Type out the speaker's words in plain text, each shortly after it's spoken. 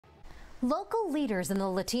Local leaders in the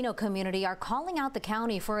Latino community are calling out the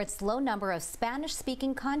county for its low number of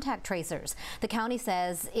Spanish-speaking contact tracers. The county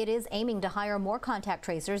says it is aiming to hire more contact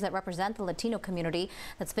tracers that represent the Latino community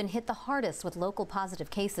that's been hit the hardest with local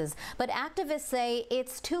positive cases. But activists say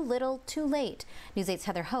it's too little, too late. News 8's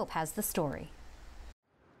Heather Hope has the story.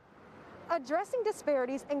 Addressing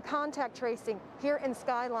disparities in contact tracing here in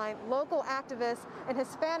Skyline, local activists and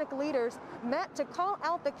Hispanic leaders met to call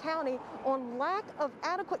out the county on lack of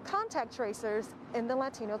adequate contact tracers in the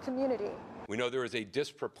Latino community. We know there is a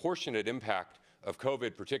disproportionate impact of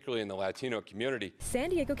COVID, particularly in the Latino community. San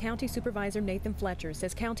Diego County Supervisor Nathan Fletcher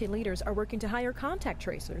says county leaders are working to hire contact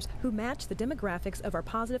tracers who match the demographics of our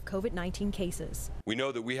positive COVID-19 cases. We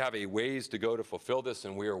know that we have a ways to go to fulfill this,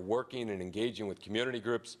 and we are working and engaging with community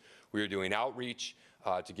groups. We are doing outreach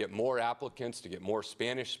to get more applicants, to get more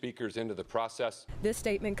Spanish speakers into the process. This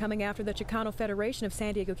statement coming after the Chicano Federation of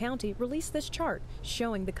San Diego County released this chart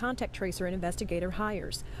showing the contact tracer and investigator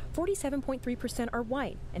hires. 47.3% are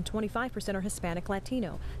white and 25% are Hispanic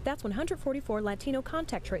Latino. That's 144 Latino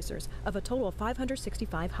contact tracers of a total of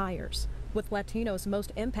 565 hires. With Latinos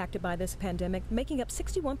most impacted by this pandemic making up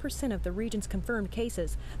 61% of the region's confirmed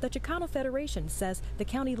cases, the Chicano Federation says the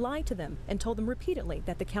county lied to them and told them repeatedly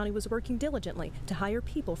that the county was working diligently to hire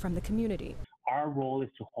people from the community. Our role is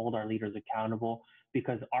to hold our leaders accountable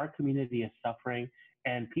because our community is suffering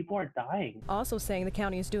and people are dying. Also saying the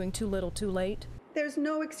county is doing too little, too late. There's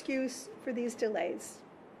no excuse for these delays.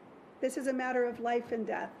 This is a matter of life and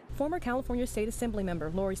death. Former California State Assembly member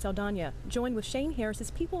Lori Saldana joined with Shane Harris's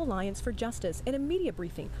People Alliance for Justice in a media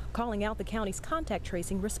briefing, calling out the county's contact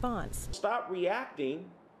tracing response. Stop reacting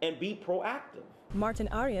and be proactive. Martin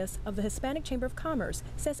Arias of the Hispanic Chamber of Commerce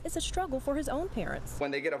says it's a struggle for his own parents. When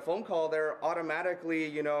they get a phone call, they're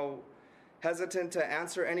automatically, hesitant to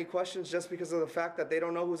answer any questions just because of the fact that they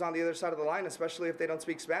don't know who's on the other side of the line, especially if they don't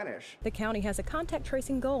speak Spanish. The county has a contact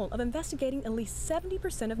tracing goal of investigating at least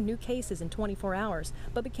 70% of new cases in 24 hours,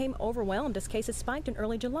 but became overwhelmed as cases spiked in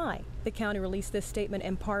early July. The county released this statement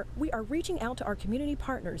in part, "We are reaching out to our community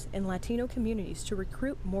partners in Latino communities to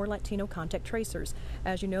recruit more Latino contact tracers.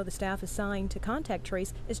 As you know, the staff assigned to contact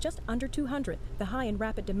trace is just under 200. The high and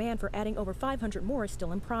rapid demand for adding over 500 more is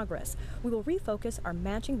still in progress. We will refocus our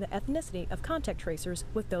matching the ethnicity of contact tracers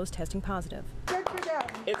with those testing positive." Good for them.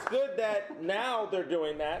 It's good that now they're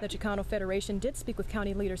doing that. The Chicano Federation did speak with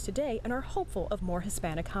county leaders today and are hopeful of more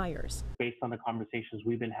Hispanic hires. Based on the conversations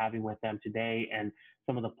we've been having with them today and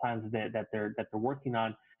some of the plans that they're working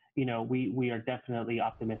on, we are definitely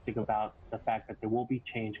optimistic about the fact that there will be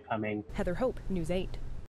change coming. Heather Hope, News 8.